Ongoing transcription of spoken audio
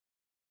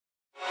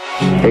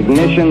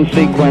Ignition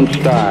sequence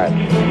start.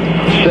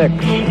 6,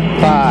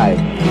 5,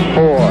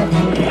 4,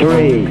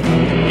 3,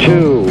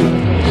 2,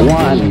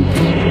 1,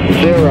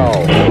 0.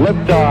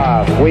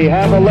 Liftoff. We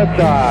have a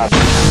liftoff.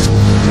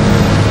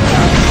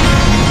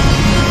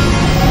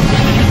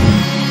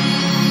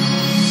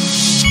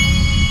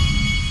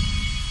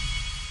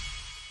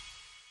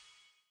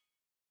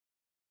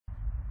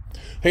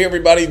 Hey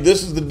everybody,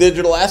 this is the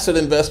Digital Asset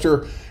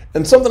Investor,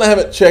 and something I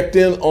haven't checked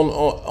in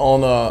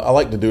on I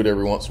like to do it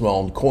every once in a while,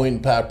 on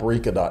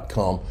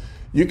coinpaprika.com.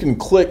 You can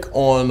click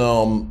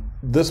on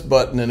this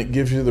button and it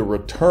gives you the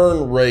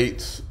return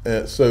rates,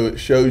 so it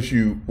shows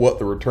you what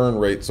the return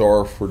rates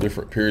are for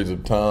different periods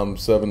of time,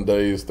 7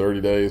 days,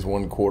 30 days,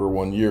 1 quarter,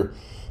 1 year.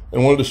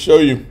 And I wanted to show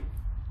you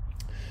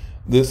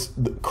this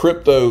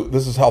crypto.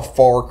 This is how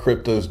far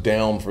crypto's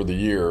down for the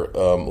year.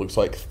 Looks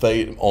like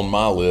Theta on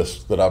my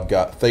list that I've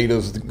got. Theta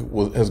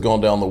has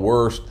gone down the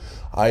worst.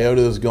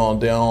 IOTA has gone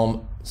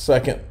down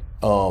second.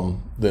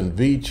 Then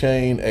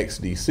VeChain,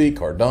 XDC,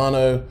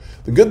 Cardano.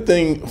 The good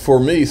thing for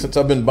me, since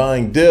I've been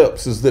buying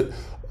dips, is that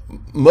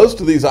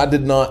most of these I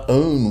did not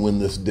own when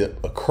this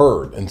dip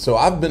occurred, and so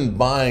I've been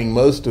buying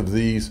most of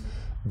these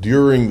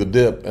during the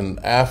dip and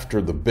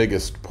after the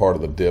biggest part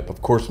of the dip.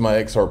 Of course, my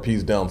XRP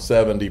is down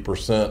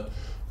 70%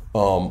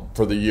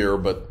 for the year,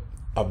 but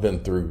I've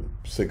been through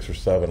 6 or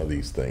 7 of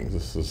these things.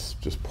 This is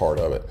just part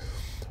of it.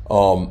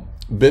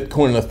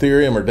 Bitcoin and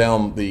Ethereum are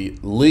down the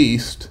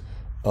least.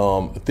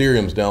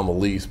 Ethereum's down the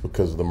least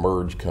because of the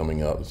merge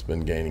coming up. It's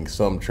been gaining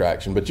some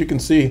traction, but you can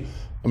see,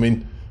 I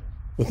mean,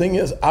 the thing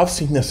is, I've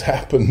seen this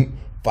happen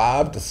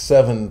 5 to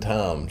 7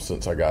 times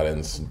since I got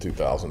in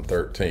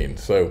 2013.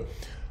 So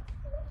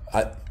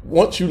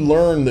once you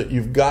learn that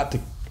you've got to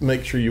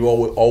make sure you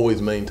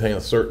always maintain a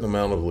certain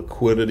amount of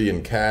liquidity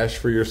and cash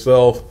for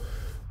yourself,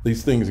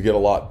 these things get a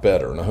lot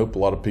better. And I hope a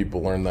lot of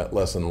people learned that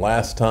lesson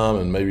last time,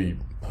 and maybe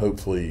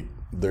hopefully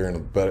they're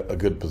in a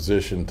good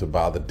position to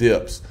buy the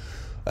dips.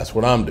 That's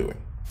what I'm doing.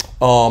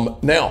 Now,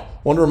 I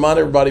want to remind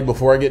everybody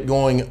before I get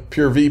going,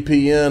 Pure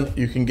VPN,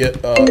 you can get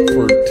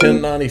for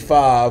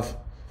 $10.95,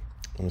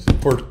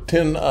 for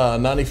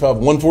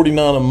 $10.95,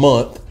 $149 a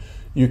month,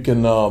 you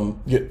can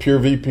get Pure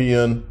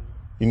VPN.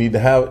 You need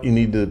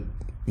to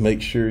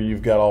make sure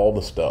you've got all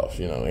the stuff,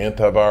 you know,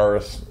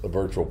 antivirus, a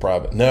virtual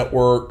private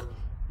network,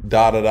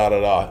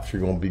 if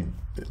you're going to be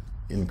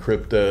in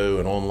crypto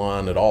and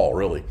online at all,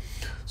 really.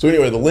 So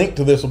anyway, the link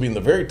to this will be in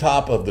the very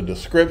top of the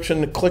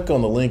description. Click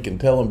on the link and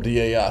tell them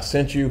DAI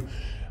sent you.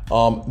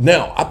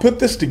 Now, I put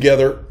this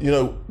together, you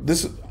know,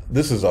 this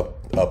is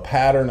a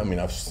pattern. I mean,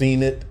 I've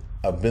seen it.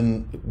 I've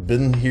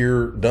been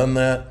here, done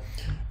that.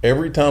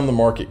 Every time the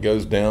market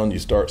goes down, you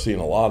start seeing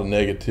a lot of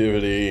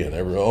negativity and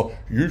everyone, oh,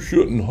 you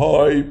shouldn't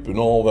hype and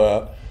all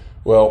that.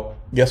 Well,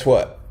 guess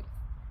what?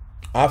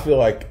 I feel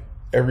like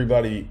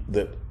everybody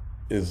that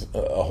is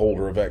a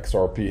holder of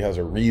XRP has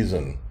a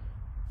reason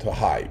to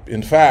hype.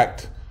 In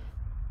fact,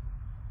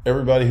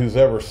 everybody who's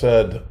ever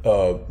said,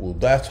 well,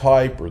 that's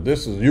hype, or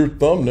this is your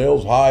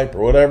thumbnail's hype, or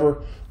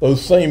whatever,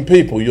 those same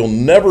people, you'll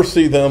never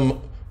see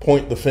them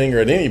point the finger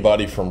at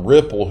anybody from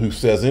Ripple who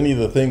says any of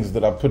the things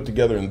that I've put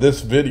together in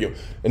this video.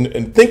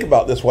 And think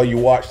about this while you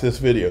watch this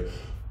video.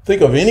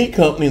 Think of any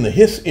company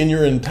in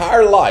your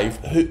entire life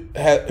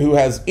who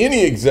has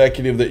any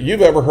executive that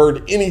you've ever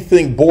heard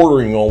anything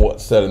bordering on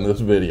what's said in this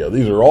video.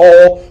 These are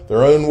all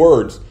their own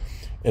words.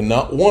 And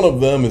not one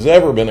of them has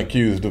ever been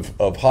accused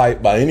of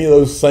hype by any of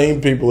those same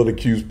people that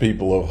accuse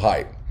people of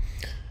hype.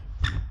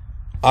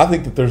 I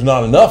think that there's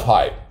not enough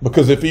hype,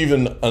 because if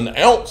even an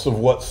ounce of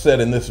what's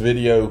said in this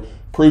video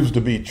proves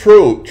to be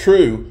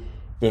true,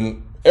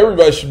 then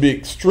everybody should be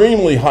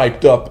extremely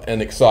hyped up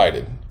and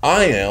excited.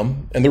 I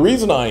am, and the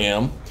reason I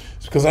am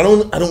is because I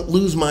don't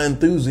lose my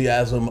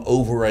enthusiasm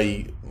over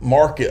a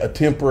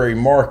temporary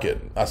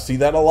market. I see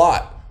that a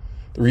lot.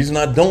 The reason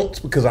I don't is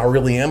because I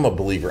really am a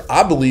believer.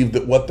 I believe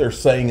that what they're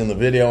saying in the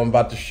video I'm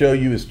about to show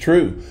you is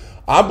true.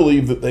 I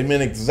believe that they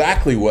meant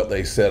exactly what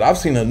they said. I've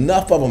seen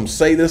enough of them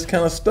say this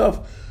kind of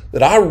stuff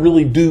that I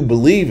really do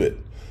believe it.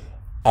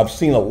 I've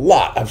seen a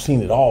lot. I've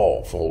seen it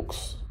all,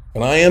 folks.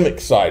 And I am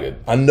excited.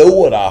 I know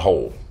what I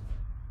hold.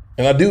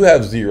 And I do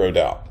have zero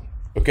doubt.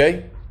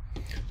 Okay?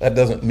 That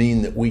doesn't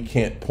mean that we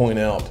can't point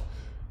out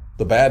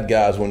the bad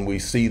guys when we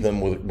see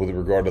them with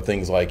regard to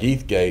things like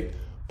ETHgate.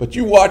 But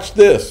you watch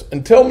this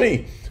and tell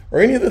me, are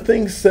any of the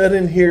things said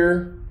in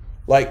here,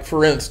 like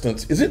for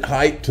instance, is it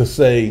hype to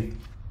say,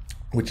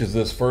 which is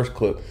this first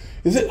clip,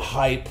 is it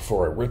hype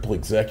for a Ripple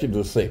executive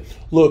to say,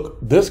 look,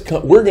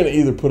 we're going to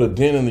either put a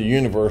dent in the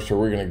universe or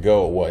we're going to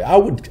go away?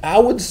 I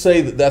would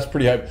say that that's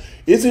pretty hype.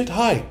 Is it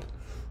hype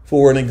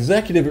for an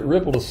executive at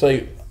Ripple to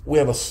say, we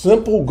have a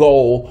simple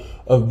goal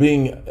of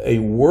being a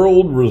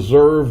world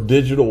reserve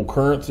digital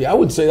currency? I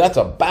would say that's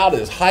about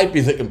as hype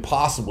as it can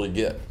possibly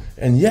get.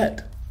 And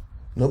yet,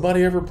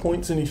 nobody ever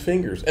points any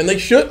fingers. And they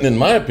shouldn't, in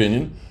my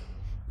opinion.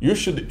 You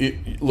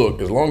should,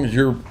 look, as long as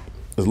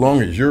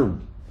you're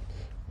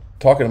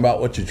talking about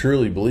what you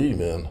truly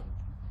believe in,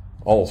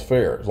 all's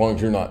fair. As long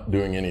as you're not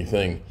doing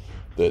anything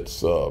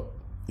that's, you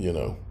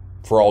know,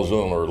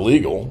 fraudulent or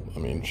illegal. I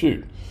mean,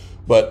 shoot.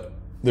 But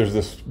there's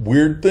this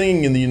weird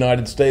thing in the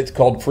United States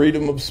called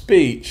freedom of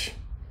speech,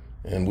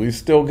 and we've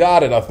still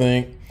got it, I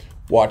think.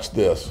 Watch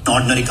this.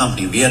 Ordinary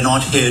company. We are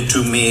not here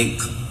to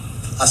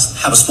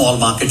have a small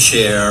market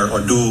share or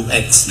do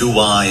X, do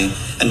Y,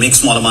 and make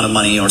small amount of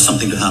money or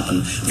something to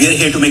happen. We are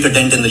here to make a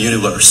dent in the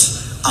universe.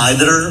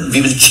 Either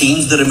we will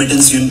change the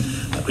remittance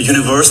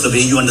universe, the way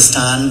you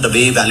understand, the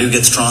way value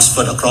gets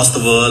transferred across the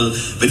world,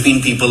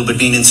 between people,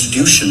 between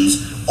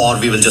institutions, or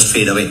we will just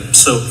fade away.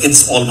 So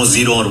it's almost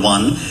 0 or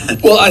 1.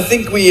 Well, I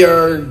think we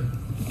are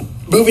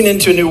moving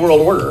into a new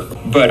world order.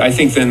 But I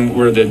think then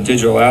where the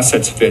digital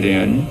assets fit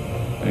in,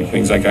 like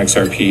things like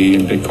XRP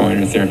and Bitcoin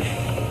and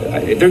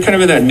Ethereum, they're kind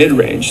of in that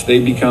mid-range.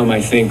 They become,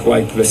 I think,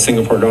 like the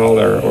Singapore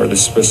dollar or the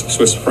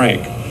Swiss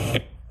franc.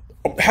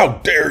 How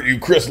dare you,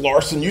 Chris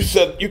Larson? You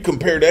said you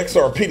compared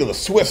XRP to the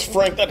Swiss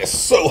franc. That is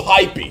so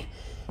hypey.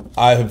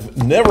 I have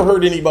never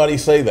heard anybody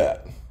say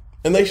that.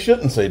 And they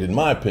shouldn't say it, in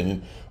my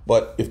opinion.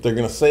 But if they're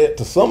going to say it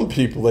to some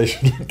people, they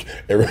should.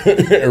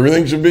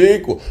 Everything should be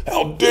equal.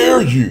 How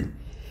dare you?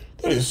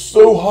 That is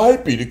so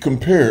hypey to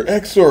compare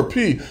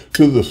XRP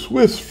to the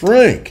Swiss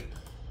franc.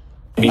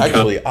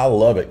 Actually, I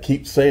love it.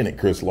 Keep saying it,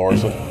 Chris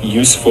Larson.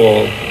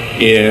 Useful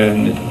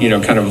in,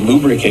 kind of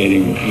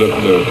lubricating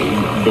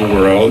the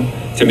world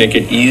to make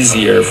it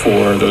easier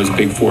for those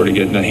big four to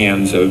get in the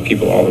hands of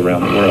people all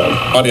around the world.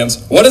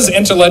 Audience, what is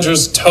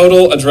Interledger's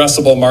total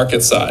addressable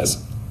market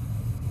size?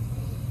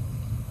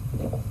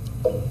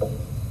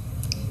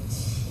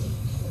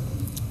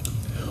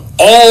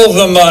 All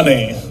the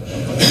money.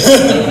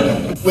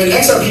 When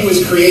XRP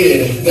was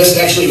created, this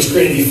actually was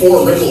created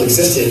before Ripple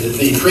existed.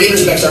 The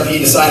creators of XRP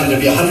decided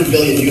there'd be 100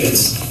 billion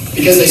units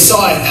because they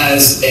saw it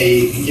as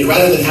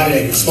rather than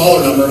having a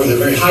smaller number with a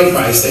very high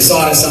price, they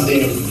saw it as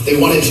something they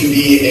wanted to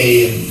be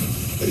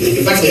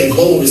effectively a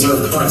global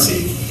reserve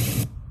currency.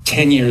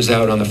 10 years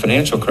out on the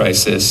financial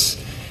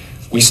crisis,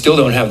 we still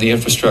don't have the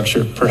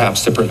infrastructure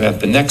perhaps to prevent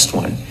the next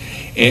one.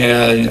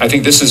 And I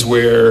think this is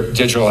where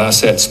digital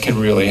assets can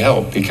really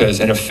help, because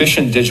an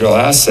efficient digital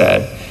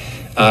asset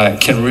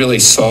can really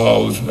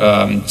solve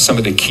some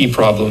of the key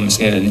problems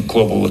in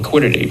global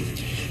liquidity.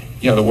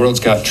 The world's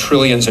got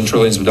trillions and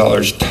trillions of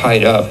dollars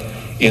tied up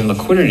in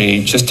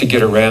liquidity just to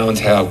get around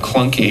how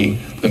clunky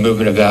the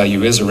movement of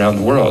value is around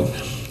the world.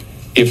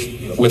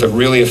 If with a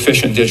really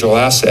efficient digital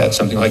asset,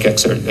 something like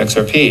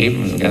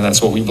XRP, and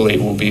that's what we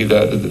believe will be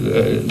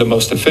the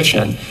most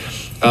efficient,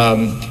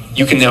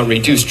 you can now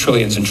reduce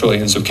trillions and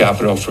trillions of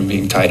capital from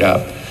being tied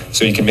up.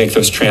 So you can make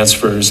those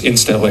transfers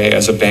instantly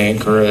as a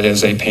bank or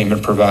as a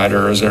payment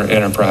provider or as an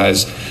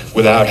enterprise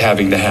without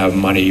having to have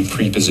money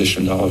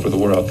pre-positioned all over the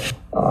world.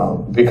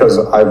 Because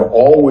I've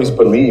always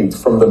believed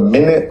from the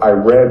minute I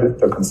read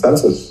the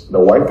consensus, the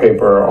white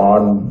paper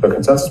on the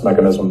consensus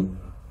mechanism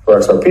for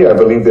XRP, I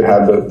believed it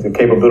had the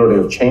capability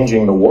of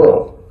changing the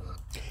world.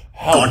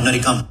 How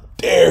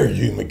dare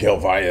you, Miguel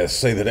Valles,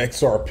 say that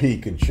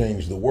XRP could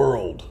change the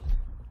world?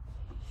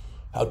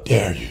 How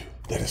dare you?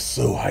 That is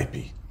so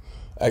hypey.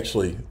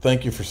 Actually,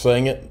 thank you for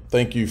saying it.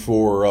 Thank you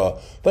for,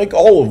 thank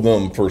all of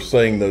them for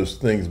saying those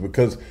things,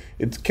 because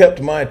it's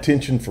kept my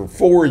attention for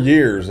 4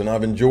 years and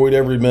I've enjoyed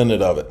every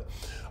minute of it.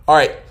 All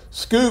right,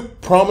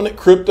 scoop: prominent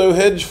crypto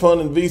hedge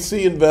fund and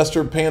VC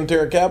investor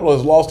Pantera Capital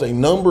has lost a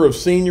number of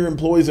senior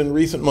employees in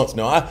recent months.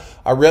 Now,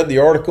 I read the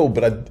article,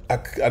 but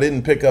I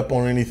didn't pick up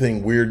on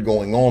anything weird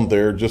going on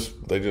there.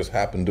 They just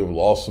happened to have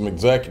lost some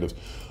executives.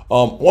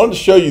 Wanted to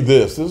show you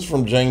this. This is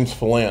from James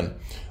Phelan.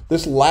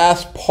 This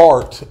last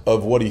part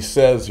of what he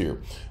says here.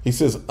 He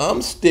says,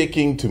 I'm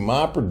sticking to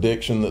my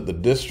prediction that the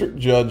district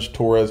judge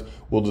Torres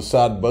will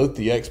decide both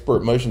the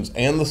expert motions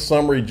and the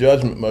summary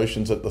judgment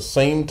motions at the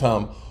same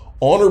time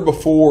on or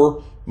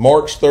before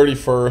March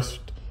 31st,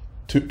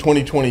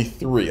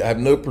 2023. I have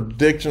no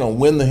prediction on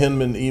when the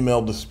Hinman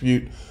email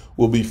dispute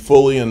will be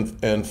fully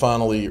and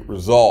finally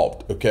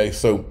resolved. Okay,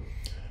 so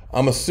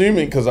I'm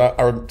assuming, because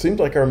it seems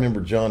like I remember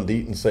John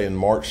Deaton saying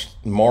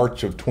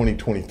March of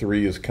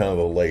 2023 is kind of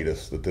the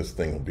latest that this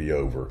thing will be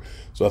over.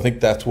 So I think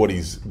that's what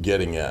he's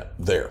getting at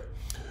there.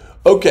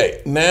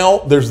 Okay, now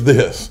there's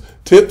this.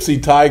 Tipsy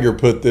Tiger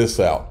put this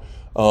out.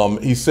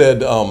 He said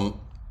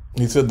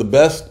the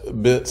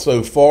best bit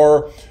so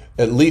far,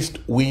 at least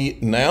we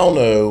now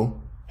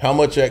know how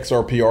much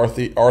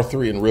XRP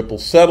R3 and Ripple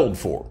settled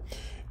for.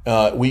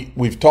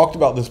 We've talked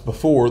about this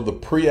before. The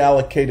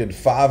pre-allocated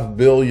 5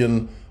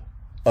 billion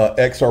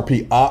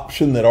XRP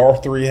option that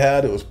R3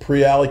 had, it was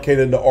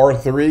pre-allocated to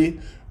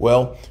R3.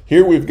 Well,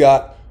 here we've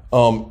got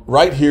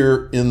right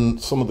here in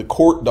some of the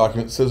court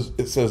documents,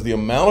 it says the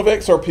amount of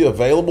XRP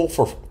available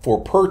for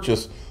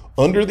purchase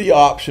under the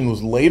option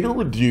was later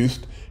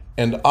reduced,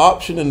 and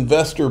option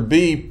investor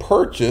B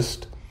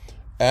purchased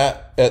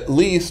at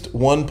least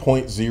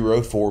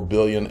 1.04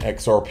 billion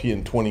XRP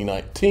in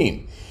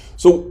 2019.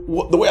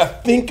 So the way I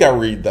think I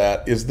read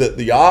that is that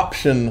the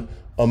option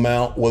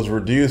amount was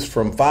reduced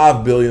from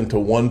 5 billion to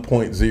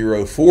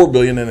 1.04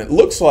 billion, and it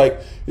looks like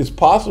it's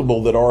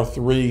possible that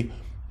R3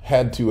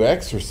 had to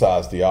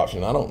exercise the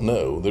option. I don't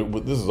know.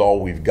 This is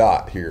all we've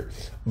got here.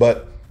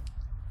 But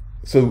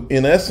so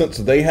in essence,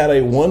 they had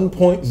a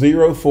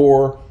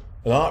 1.04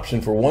 an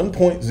option for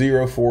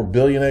 1.04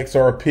 billion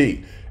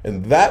XRP.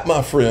 And that,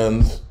 my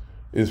friends,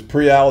 is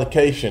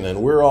pre-allocation.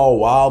 And we're all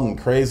wild and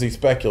crazy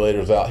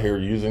speculators out here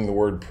using the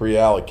word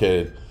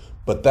pre-allocated.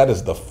 But that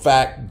is the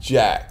fact,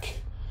 Jack.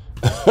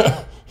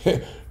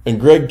 And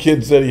Greg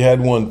Kidd said he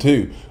had one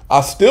too.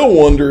 I still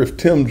wonder if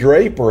Tim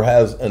Draper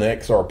has an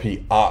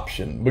XRP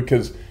option,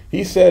 because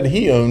he said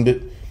he owned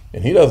it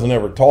and he doesn't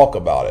ever talk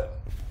about it.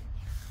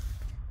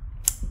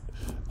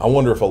 I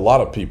wonder if a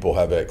lot of people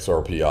have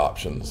XRP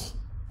options,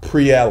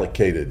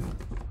 pre-allocated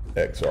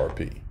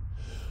XRP.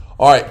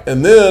 All right,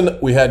 and then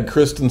we had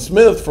Kristen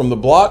Smith from the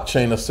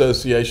Blockchain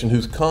Association,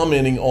 who's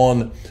commenting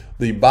on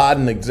the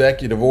Biden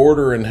executive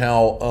order and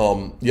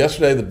how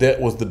yesterday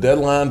was the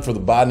deadline for the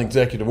Biden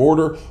executive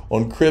order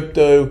on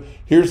crypto.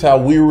 Here's how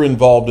we were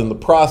involved in the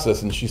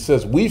process. And she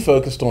says, we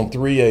focused on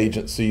 3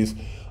 agencies,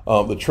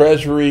 the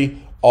Treasury,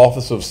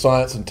 Office of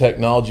Science and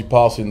Technology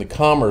Policy, and the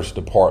Commerce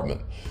Department.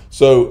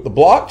 So the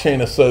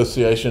Blockchain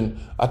Association,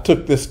 I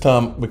took this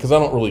time because I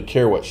don't really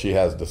care what she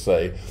has to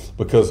say,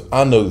 because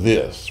I know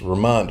this.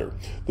 Reminder,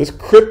 this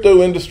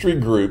crypto industry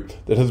group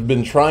that has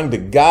been trying to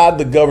guide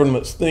the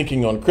government's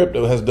thinking on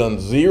crypto has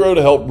done zero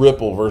to help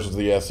Ripple versus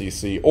the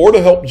SEC, or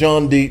to help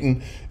John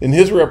Deaton in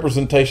his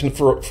representation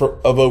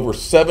of over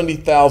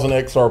 70,000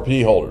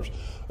 XRP holders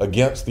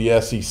against the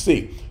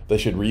SEC. They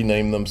should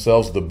rename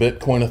themselves the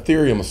Bitcoin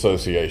Ethereum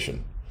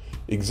Association.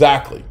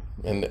 Exactly.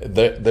 And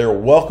they're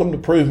welcome to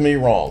prove me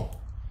wrong.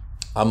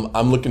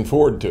 I'm looking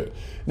forward to it.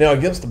 Now,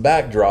 against the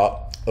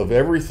backdrop of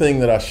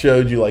everything that I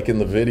showed you, like in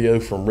the video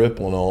from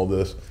Ripple and all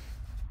this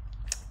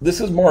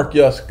is Mark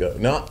Yusko.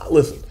 Now,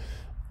 listen,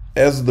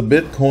 as the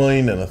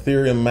Bitcoin and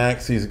Ethereum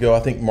maxis go, I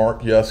think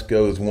Mark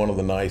Yusko is one of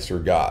the nicer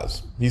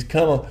guys. He's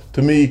kind of,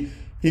 to me,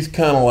 he's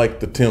kind of like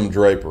the Tim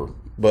Draper,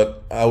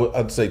 but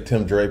I'd say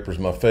Tim Draper's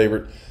my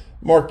favorite.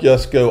 Mark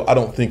Yusko, I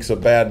don't think is a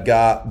bad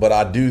guy, but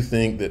I do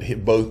think that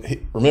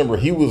remember,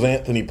 he was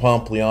Anthony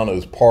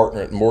Pompliano's partner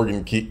at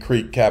Morgan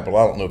Creek Capital.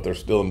 I don't know if they're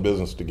still in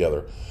business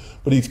together,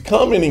 but he's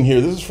commenting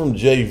here. This is from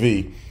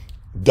JV.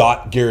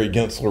 Gary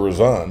Gensler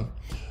resign.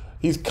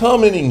 He's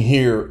commenting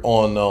here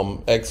on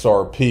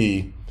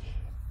XRP,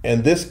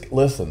 and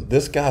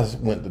this guy's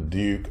went to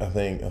Duke. I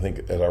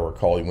think as I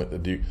recall, he went to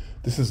Duke.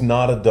 This is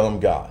not a dumb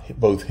guy.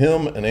 Both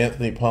him and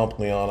Anthony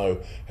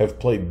Pompliano have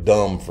played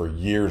dumb for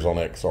years on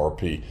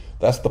XRP.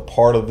 That's the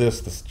part of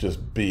this that's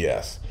just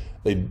BS.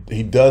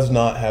 He does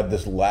not have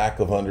this lack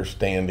of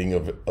understanding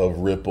of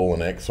Ripple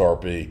and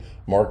XRP.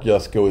 Mark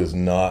Yusko is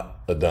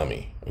not a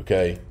dummy,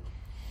 okay?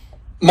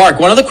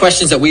 Mark, one of the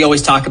questions that we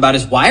always talk about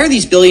is, why are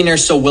these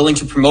billionaires so willing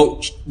to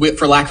promote,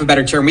 for lack of a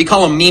better term, we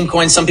call them meme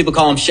coins, some people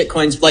call them shit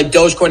coins, like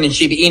Dogecoin and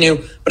Shiba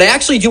Inu. But I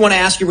actually do want to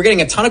ask you, we're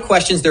getting a ton of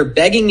questions. They're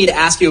begging me to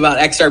ask you about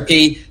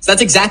XRP. So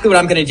that's exactly what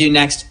I'm going to do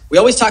next. We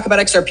always talk about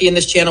XRP in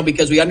this channel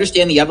because we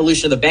understand the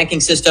evolution of the banking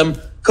system.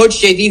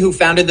 Coach JV, who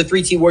founded the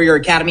 3T Warrior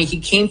Academy,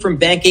 he came from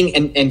banking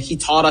and he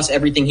taught us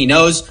everything he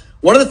knows.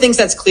 One of the things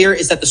that's clear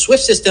is that the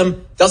SWIFT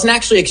system doesn't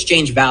actually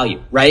exchange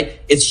value, right?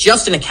 It's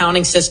just an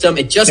accounting system.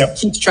 It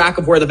just keeps track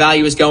of where the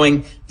value is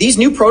going. These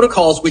new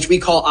protocols, which we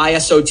call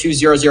ISO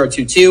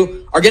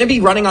 20022, are going to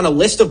be running on a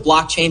list of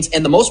blockchains.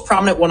 And the most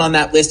prominent one on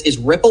that list is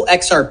Ripple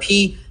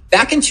XRP.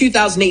 Back in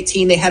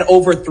 2018, they had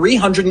over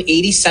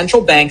 380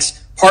 central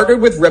banks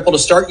partnered with Ripple to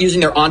start using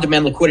their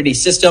on-demand liquidity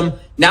system.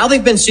 Now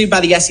they've been sued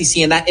by the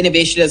SEC, and that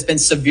innovation has been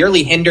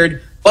severely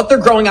hindered, but they're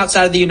growing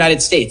outside of the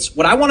United States.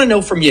 What I want to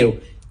know from you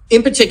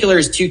in particular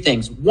is 2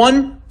 things.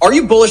 One, are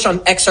you bullish on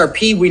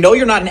XRP? We know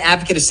you're not an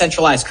advocate of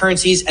centralized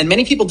currencies, and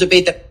many people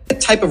debate that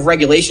type of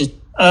regulations.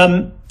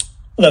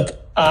 Look,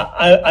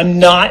 I'm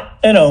not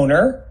an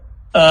owner,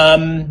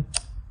 and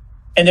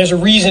there's a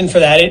reason for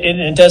that.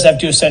 It does have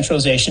to do with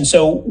centralization.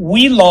 So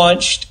we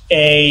launched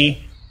an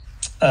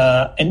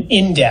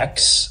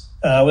index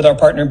with our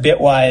partner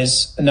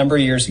Bitwise a number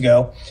of years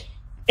ago.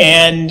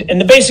 And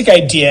the basic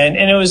idea,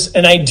 and it was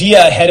an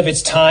idea ahead of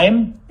its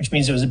time, which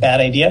means it was a bad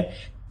idea.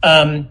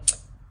 And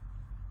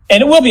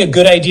it will be a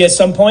good idea at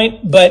some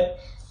point, but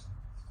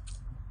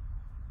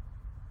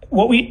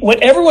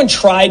what everyone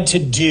tried to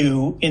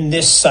do in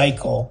this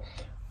cycle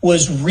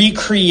was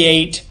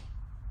recreate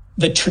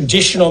the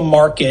traditional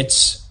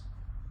markets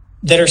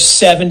that are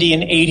 70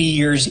 and 80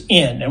 years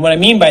in. And what I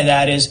mean by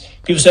that is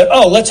people said,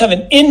 oh, let's have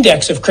an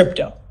index of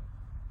crypto.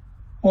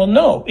 Well,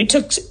 no, it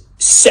took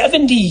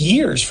 70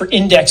 years for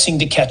indexing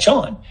to catch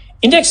on.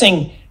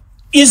 Indexing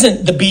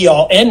isn't the be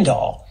all end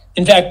all.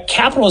 In fact,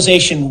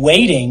 capitalization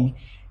weighting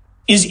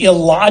is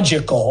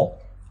illogical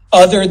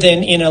other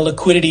than in a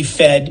liquidity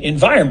fed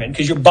environment,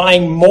 because you're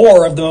buying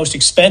more of the most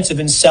expensive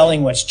and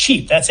selling what's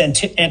cheap. That's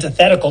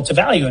antithetical to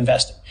value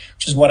investing,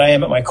 which is what I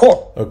am at my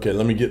core. Okay,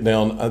 let me get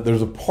down.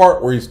 There's a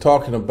part where he's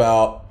talking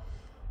about,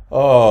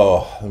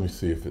 let me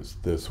see if it's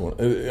this one.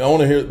 I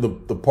want to hear the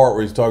part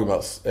where he's talking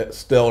about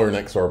Stellar and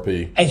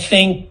XRP. I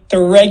think the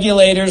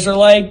regulators are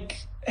like,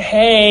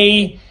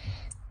 hey,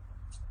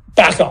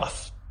 back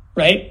off,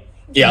 right?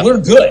 Yeah.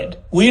 We're good.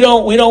 We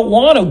don't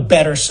want a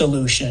better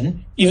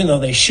solution, even though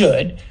they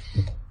should.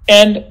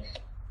 And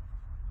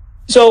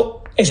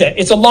so, like I said,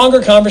 it's a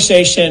longer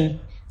conversation.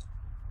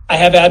 I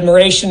have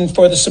admiration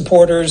for the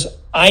supporters.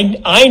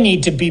 I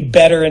need to be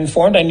better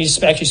informed. I need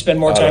to actually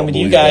spend more time with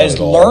you guys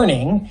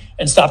learning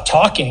and stop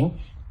talking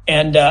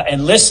and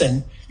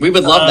listen. We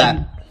would love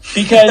that.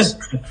 Because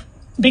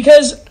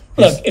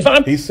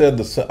look, he said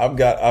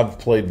I've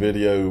played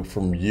video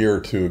from a year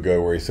or two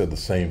ago where he said the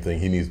same thing.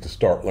 He needs to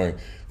start learning.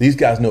 These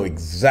guys know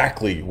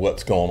exactly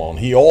what's going on.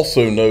 He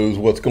also knows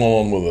what's going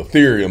on with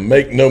Ethereum.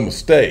 Make no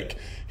mistake.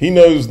 He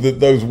knows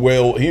that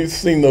he's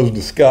seen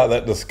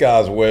that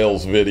disguised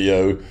whales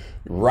video.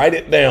 Write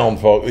it down,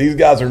 folks. These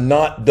guys are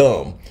not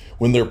dumb.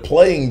 When they're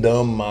playing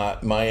dumb,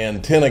 my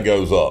antenna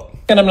goes up.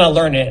 And I'm not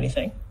learning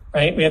anything,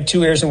 right? We have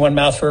 2 ears and 1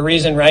 mouth for a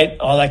reason, right?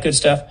 All that good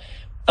stuff.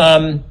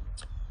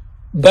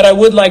 But I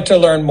would like to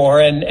learn more,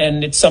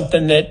 and it's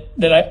something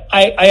that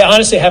I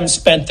honestly haven't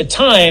spent the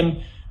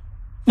time,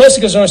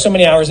 mostly because there are so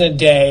many hours in a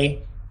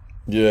day.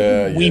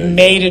 We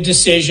made a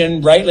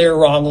decision, rightly or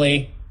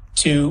wrongly,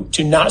 to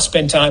not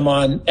spend time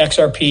on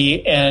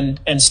XRP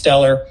and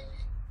Stellar.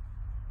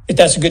 If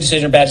that's a good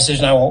decision or bad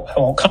decision, I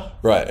won't come.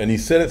 Right, and he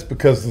said it's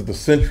because of the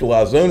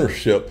centralized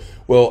ownership.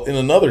 Well, in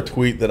another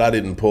tweet that I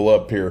didn't pull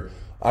up here,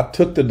 I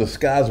took the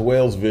disguised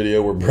whales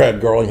video where Brad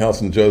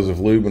Garlinghouse and Joseph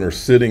Lubin are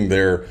sitting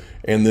there,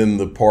 and then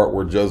the part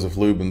where Joseph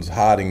Lubin's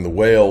hiding the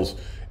whales,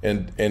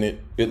 and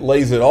it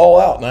lays it all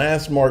out. And I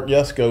asked Mark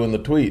Yesko in the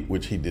tweet,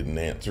 which he didn't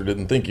answer,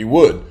 didn't think he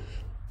would,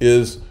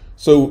 is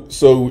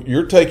so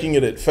you're taking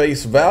it at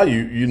face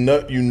value. You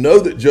know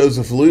that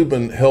Joseph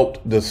Lubin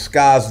helped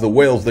disguise the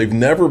whales. They've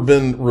never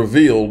been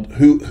revealed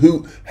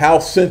how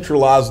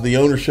centralized the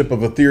ownership of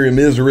Ethereum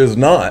is or is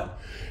not,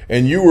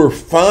 and you were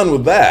fine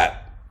with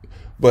that.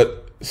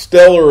 But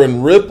Stellar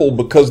and Ripple,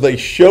 because they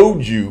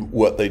showed you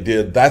what they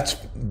did,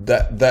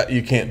 that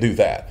you can't do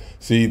that.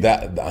 See,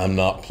 that I'm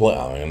not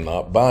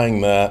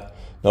buying that.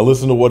 Now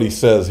listen to what he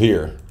says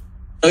here.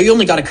 Oh, you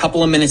only got a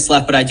couple of minutes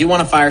left, but I do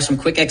want to fire some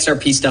quick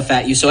XRP stuff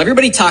at you. So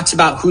everybody talks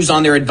about who's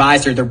on their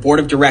advisor, their board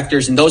of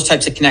directors, and those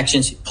types of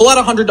connections. Pull out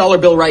a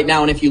 $100 bill right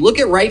now, and if you look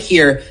at right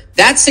here,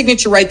 that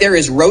signature right there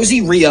is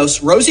Rosie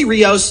Rios. Rosie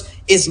Rios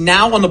is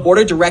now on the board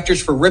of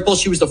directors for Ripple.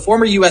 She was the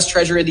former U.S.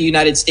 Treasurer of the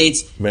United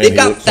States. They've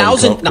got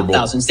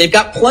thousands. They've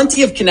got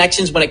plenty of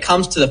connections when it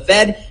comes to the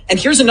Fed. And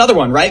here's another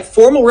one, right?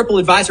 Former Ripple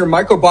advisor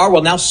Michael Barr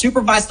will now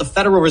supervise the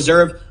Federal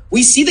Reserve.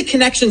 We see the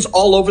connections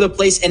all over the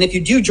place. And if you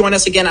do join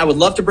us again, I would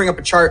love to bring up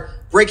a chart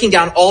breaking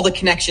down all the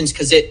connections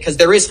because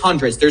there is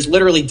hundreds. There's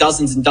literally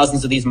dozens and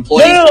dozens of these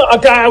employees. No,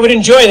 I would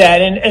enjoy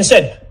that. And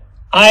said,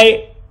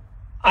 I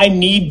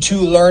need to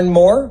learn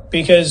more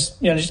because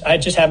I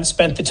just haven't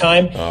spent the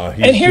time.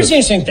 And here's the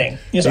interesting thing: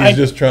 he's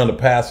just trying to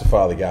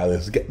pacify the guy.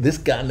 This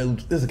guy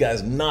knows. This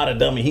guy's not a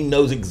dummy. He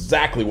knows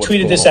exactly what's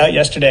going on. Tweeted this out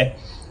yesterday,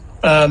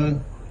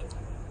 and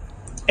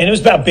it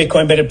was about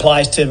Bitcoin, but it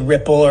applies to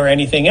Ripple or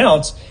anything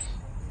else.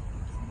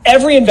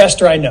 Every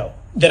investor I know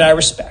that I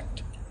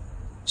respect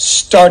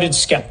started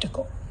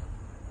skeptical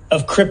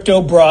of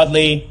crypto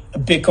broadly,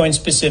 of Bitcoin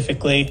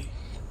specifically,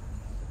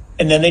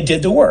 and then they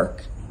did the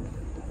work.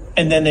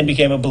 And then they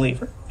became a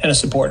believer and a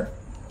supporter.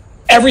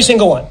 Every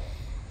single one.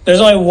 There's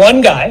only one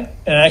guy,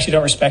 and I actually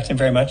don't respect him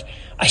very much.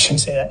 I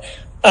shouldn't say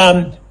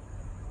that.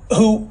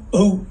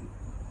 Who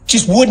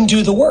just wouldn't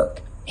do the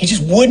work. He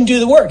just wouldn't do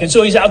the work. And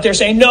so he's out there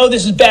saying, no,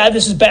 this is bad,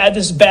 this is bad,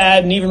 this is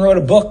bad, and even wrote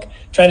a book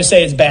trying to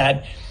say it's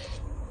bad.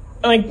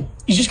 I'm like,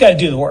 you just got to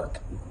do the work.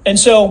 And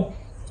so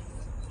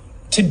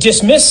to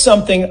dismiss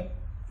something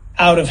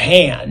out of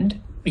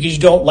hand because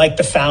you don't like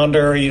the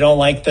founder or you don't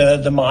like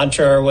the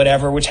mantra or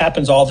whatever, which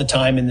happens all the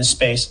time in this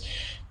space,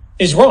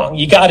 is wrong.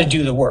 You got to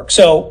do the work.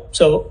 So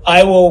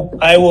I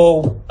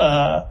will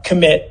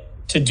commit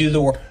to do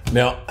the work.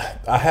 Now,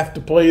 I have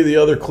to play the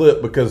other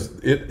clip because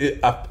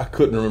I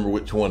couldn't remember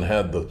which one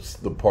had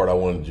the part I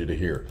wanted you to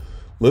hear.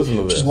 Listen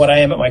to this. Which is what I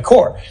am at my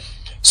core.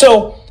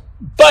 So,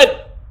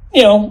 but,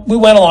 we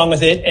went along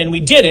with it and we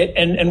did it.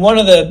 And one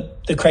of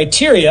the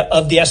criteria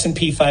of the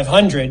S&P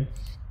 500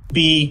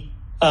 be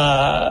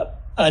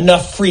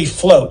enough free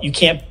float. It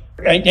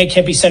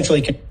can't be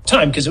centrally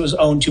timed because it was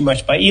owned too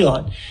much by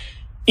Elon,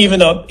 even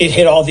though it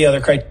hit all the other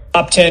criteria.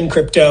 Top 10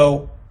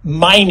 crypto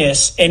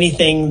minus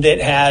anything that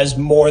has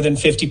more than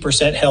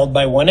 50% held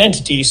by one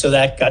entity. So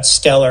that got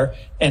Stellar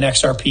and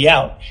XRP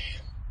out.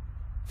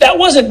 That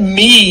wasn't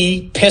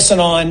me pissing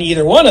on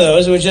either one of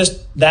those. It was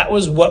just, that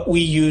was what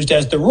we used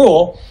as the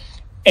rule.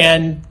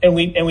 And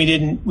we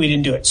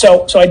didn't do it.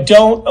 So I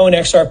don't own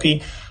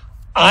XRP.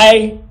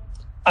 I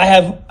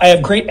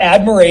have great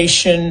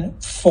admiration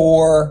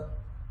for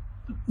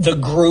the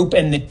group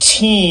and the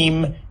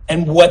team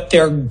and what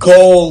their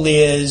goal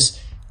is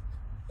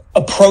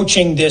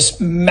approaching this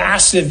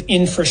massive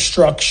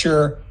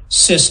infrastructure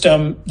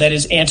system that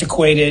is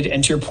antiquated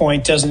and, to your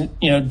point, doesn't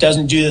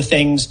do the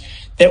things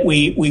that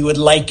we would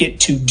like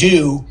it to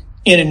do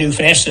in a new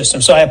financial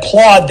system. So I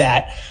applaud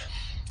that.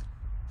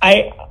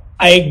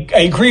 I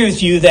agree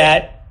with you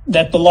that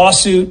the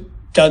lawsuit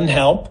doesn't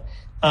help.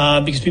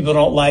 Because people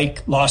don't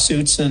like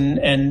lawsuits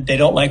and they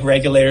don't like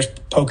regulators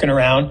poking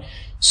around.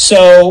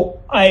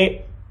 But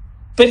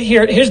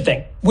here's the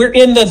thing. We're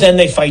in the then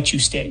they fight you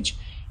stage.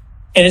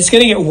 And it's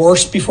going to get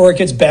worse before it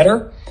gets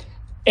better.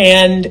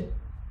 And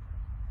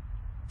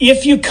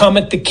if you come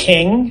at the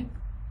king,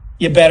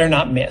 you better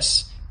not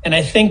miss. And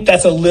I think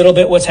that's a little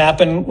bit what's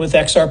happened with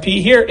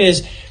XRP here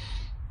is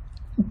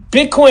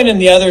Bitcoin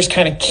and the others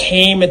kind of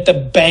came at the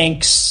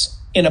banks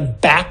in a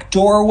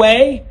backdoor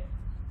way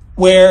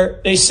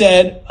where they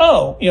said,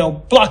 oh,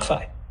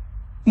 BlockFi,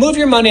 move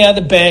your money out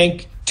of the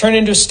bank, turn it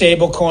into a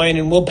stable coin,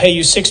 and we'll pay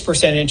you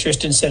 6%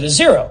 interest instead of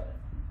 0.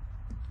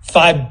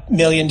 5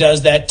 million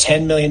does that,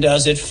 10 million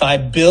does it,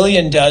 5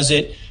 billion does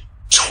it,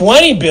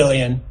 20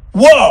 billion.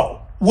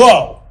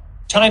 Whoa,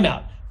 time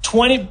out.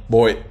 20.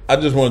 Boy, I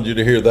just wanted you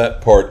to hear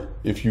that part.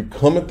 If you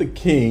come at the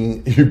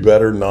king, you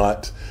better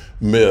not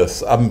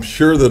miss. I'm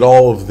sure that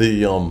all of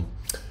the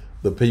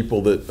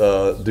people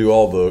that do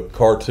all the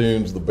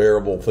cartoons, the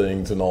bearable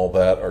things and all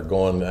that are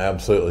going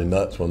absolutely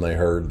nuts when they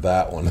heard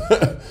that one.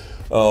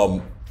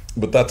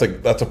 But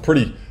that's a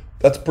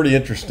pretty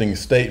interesting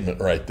statement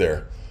right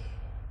there.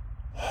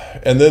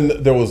 And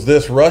then there was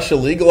this: Russia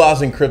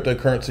legalizing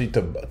cryptocurrency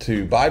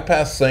to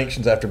bypass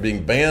sanctions after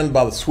being banned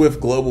by the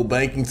SWIFT global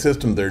banking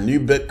system. Their new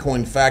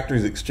Bitcoin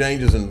factories,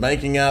 exchanges, and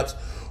banking apps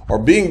are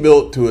being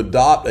built to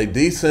adopt a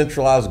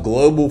decentralized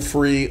global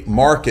free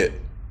market.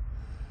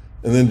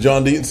 And then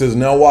John Deaton says,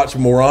 now watch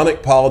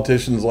moronic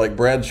politicians like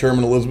Brad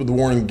Sherman, Elizabeth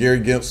Warren, and Gary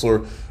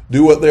Gensler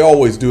do what they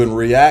always do and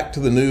react to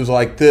the news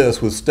like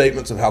this with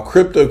statements of how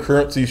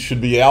cryptocurrencies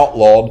should be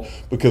outlawed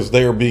because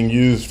they are being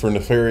used for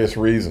nefarious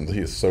reasons. He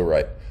is so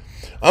right.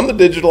 I'm the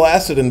digital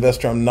asset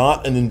investor. I'm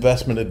not an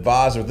investment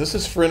advisor. This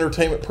is for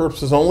entertainment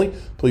purposes only.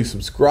 Please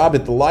subscribe,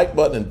 hit the like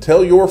button, and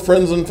tell your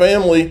friends and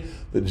family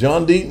that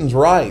John Deaton's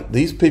right.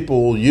 These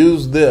people will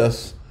use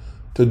this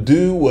to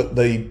do what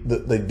they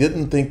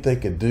didn't think they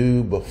could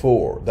do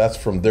before. That's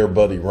from their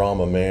buddy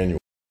Rahm Emanuel.